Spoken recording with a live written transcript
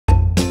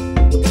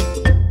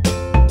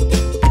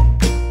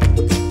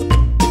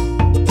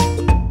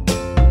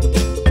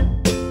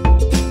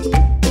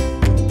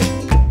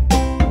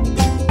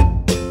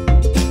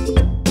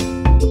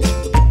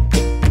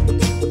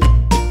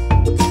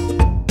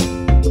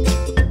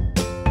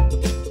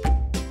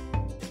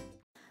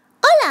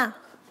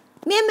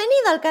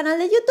Bienvenido al canal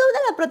de YouTube de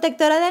la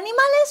Protectora de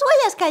Animales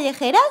Huellas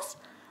Callejeras.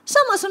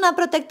 Somos una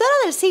protectora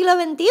del siglo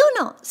XXI.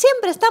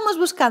 Siempre estamos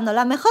buscando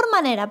la mejor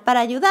manera para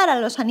ayudar a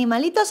los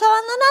animalitos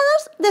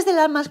abandonados, desde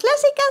las más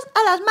clásicas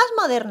a las más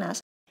modernas.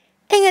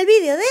 En el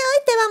vídeo de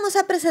hoy te vamos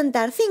a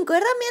presentar 5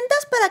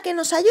 herramientas para que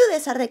nos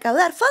ayudes a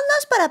recaudar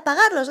fondos para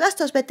pagar los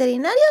gastos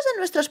veterinarios de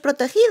nuestros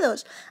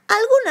protegidos,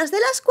 algunas de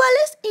las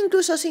cuales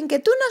incluso sin que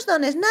tú nos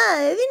dones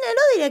nada de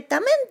dinero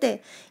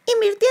directamente.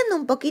 Invirtiendo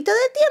un poquito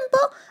de tiempo,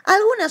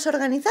 algunas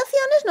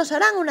organizaciones nos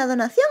harán una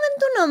donación en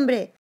tu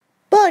nombre.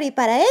 Por y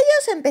para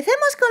ellos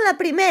empecemos con la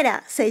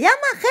primera, se llama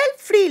Help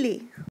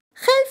Freely.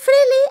 Help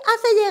Freely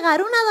hace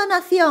llegar una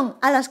donación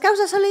a las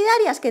causas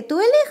solidarias que tú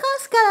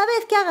elijas cada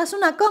vez que hagas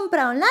una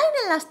compra online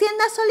en las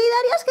tiendas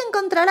solidarias que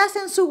encontrarás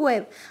en su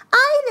web.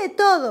 Hay de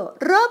todo,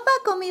 ropa,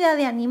 comida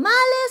de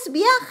animales,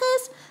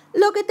 viajes,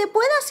 lo que te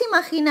puedas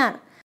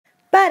imaginar.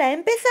 Para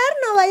empezar,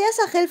 no vayas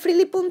a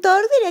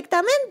helpfreely.org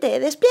directamente,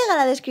 despliega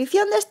la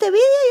descripción de este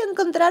vídeo y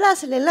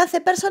encontrarás el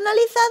enlace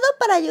personalizado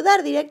para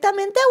ayudar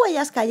directamente a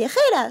Huellas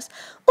Callejeras.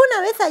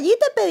 Una vez allí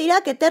te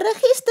pedirá que te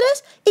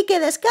registres y que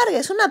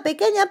descargues una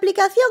pequeña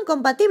aplicación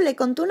compatible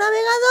con tu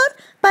navegador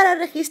para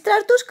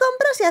registrar tus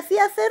compras y así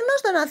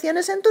hacernos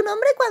donaciones en tu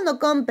nombre cuando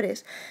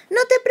compres.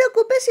 No te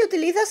preocupes si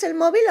utilizas el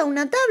móvil o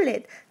una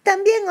tablet,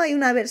 también hay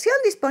una versión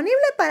disponible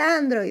para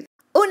Android.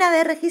 Una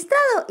vez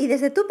registrado y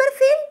desde tu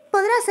perfil,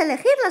 podrás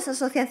elegir las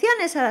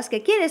asociaciones a las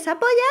que quieres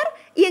apoyar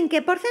y en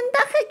qué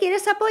porcentaje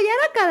quieres apoyar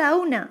a cada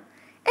una.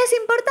 Es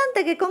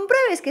importante que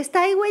compruebes que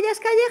está ahí Huellas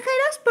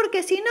Callejeras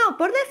porque si no,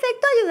 por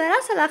defecto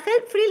ayudarás a la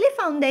Help Freely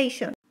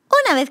Foundation.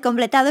 Una vez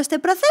completado este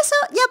proceso,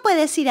 ya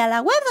puedes ir a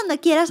la web donde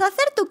quieras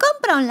hacer tu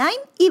compra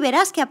online y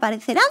verás que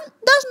aparecerán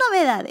dos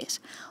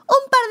novedades.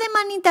 Un par de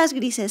manitas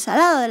grises al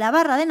lado de la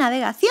barra de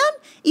navegación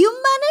y un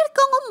banner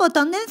con un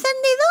botón de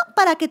encendido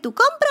para que tu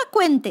compra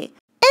cuente.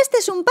 Este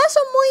es un paso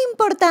muy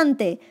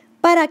importante.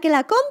 Para que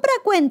la compra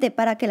cuente,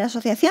 para que la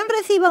asociación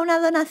reciba una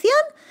donación,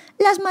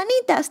 las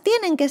manitas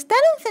tienen que estar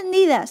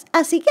encendidas,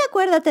 así que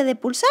acuérdate de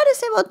pulsar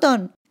ese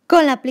botón.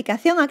 Con la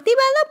aplicación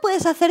activada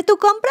puedes hacer tu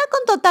compra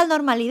con total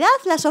normalidad,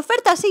 las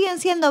ofertas siguen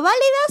siendo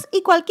válidas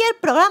y cualquier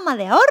programa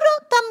de ahorro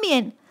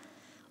también.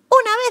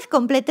 Una vez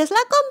completes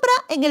la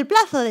compra, en el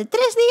plazo de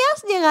 3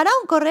 días llegará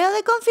un correo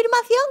de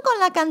confirmación con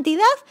la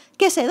cantidad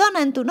que se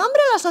dona en tu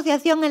nombre a la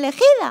asociación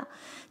elegida.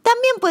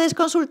 También puedes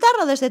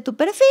consultarlo desde tu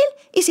perfil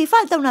y si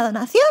falta una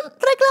donación,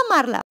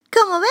 reclamarla.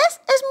 Como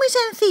ves, es muy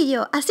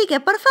sencillo, así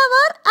que por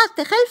favor,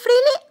 hazte Help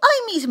Freely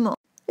hoy mismo.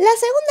 La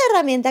segunda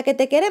herramienta que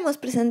te queremos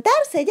presentar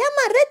se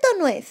llama Reto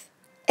Nuez.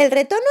 El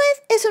Reto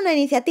Nuez es una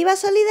iniciativa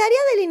solidaria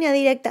de Línea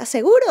Directa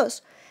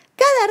Seguros.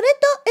 Cada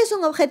reto es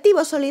un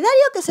objetivo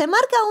solidario que se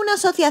marca una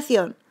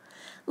asociación.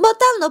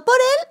 Votando por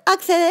él,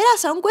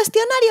 accederás a un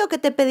cuestionario que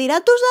te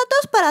pedirá tus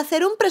datos para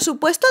hacer un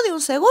presupuesto de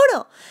un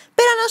seguro,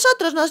 pero a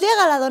nosotros nos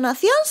llega la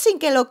donación sin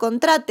que lo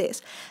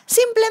contrates.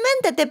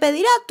 Simplemente te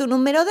pedirá tu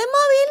número de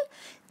móvil,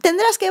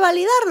 tendrás que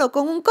validarlo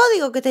con un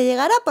código que te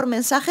llegará por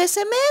mensaje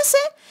SMS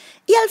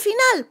y al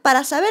final,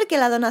 para saber que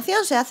la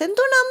donación se hace en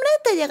tu nombre,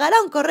 te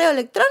llegará un correo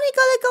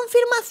electrónico de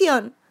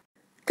confirmación.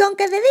 Con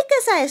que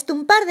dediques a esto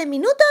un par de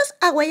minutos,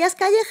 a Huellas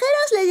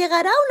Callejeras le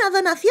llegará una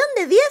donación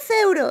de 10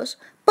 euros.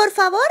 Por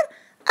favor,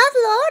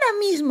 hazlo ahora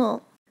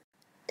mismo.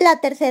 La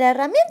tercera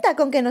herramienta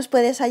con que nos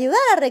puedes ayudar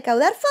a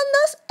recaudar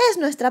fondos es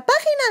nuestra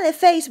página de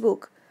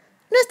Facebook.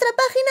 Nuestra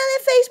página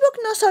de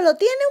Facebook no solo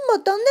tiene un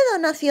botón de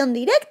donación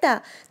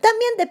directa,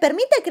 también te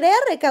permite crear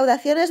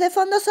recaudaciones de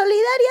fondos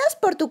solidarias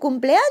por tu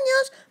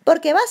cumpleaños,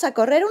 porque vas a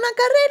correr una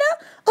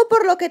carrera o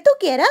por lo que tú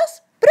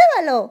quieras.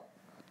 ¡Pruébalo!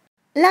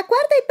 La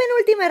cuarta y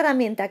penúltima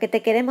herramienta que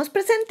te queremos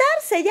presentar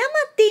se llama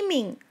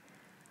Teaming.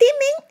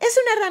 Teaming es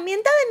una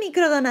herramienta de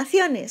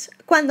microdonaciones.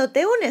 Cuando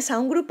te unes a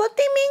un grupo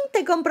Teaming,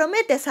 te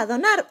comprometes a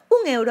donar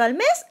 1 euro al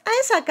mes a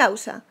esa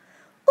causa.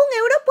 1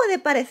 euro puede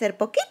parecer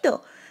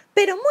poquito,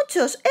 pero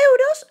muchos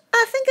euros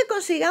hacen que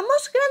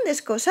consigamos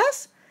grandes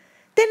cosas.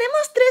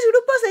 Tenemos 3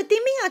 grupos de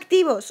Teaming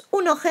activos,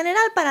 uno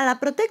general para la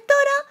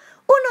Protectora,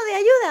 uno de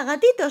ayuda a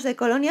gatitos de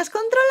colonias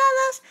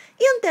controladas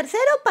y un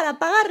tercero para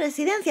pagar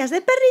residencias de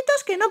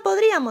perritos que no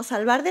podríamos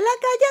salvar de la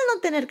calle al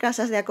no tener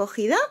casas de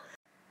acogida.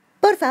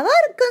 Por favor,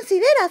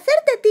 considera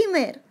hacerte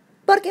Teamer,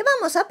 porque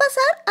vamos a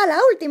pasar a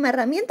la última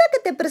herramienta que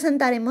te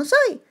presentaremos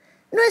hoy,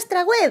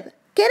 nuestra web.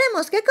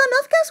 Queremos que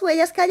conozcas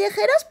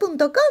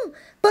huellascallejeras.com,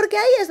 porque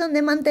ahí es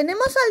donde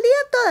mantenemos al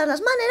día todas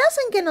las maneras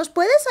en que nos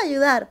puedes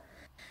ayudar.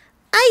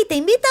 Ahí te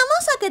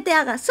invitamos a que te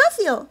hagas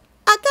socio.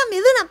 A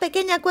cambio de una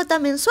pequeña cuota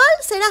mensual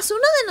serás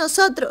uno de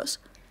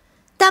nosotros.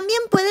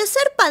 También puedes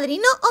ser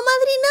padrino o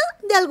madrina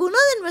de alguno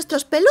de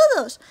nuestros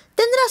peludos.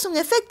 Tendrás un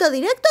efecto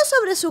directo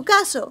sobre su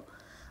caso.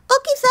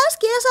 O quizás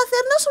quieras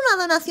hacernos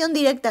una donación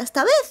directa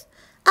esta vez.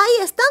 Ahí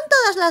están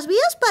todas las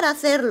vías para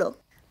hacerlo.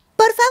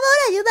 Por favor,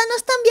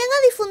 ayúdanos también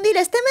a difundir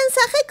este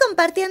mensaje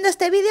compartiendo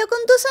este vídeo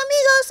con tus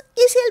amigos.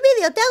 Y si el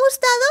vídeo te ha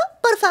gustado,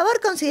 por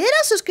favor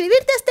considera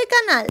suscribirte a este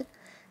canal.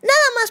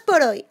 Nada más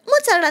por hoy.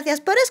 Muchas gracias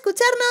por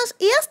escucharnos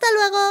y hasta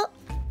luego.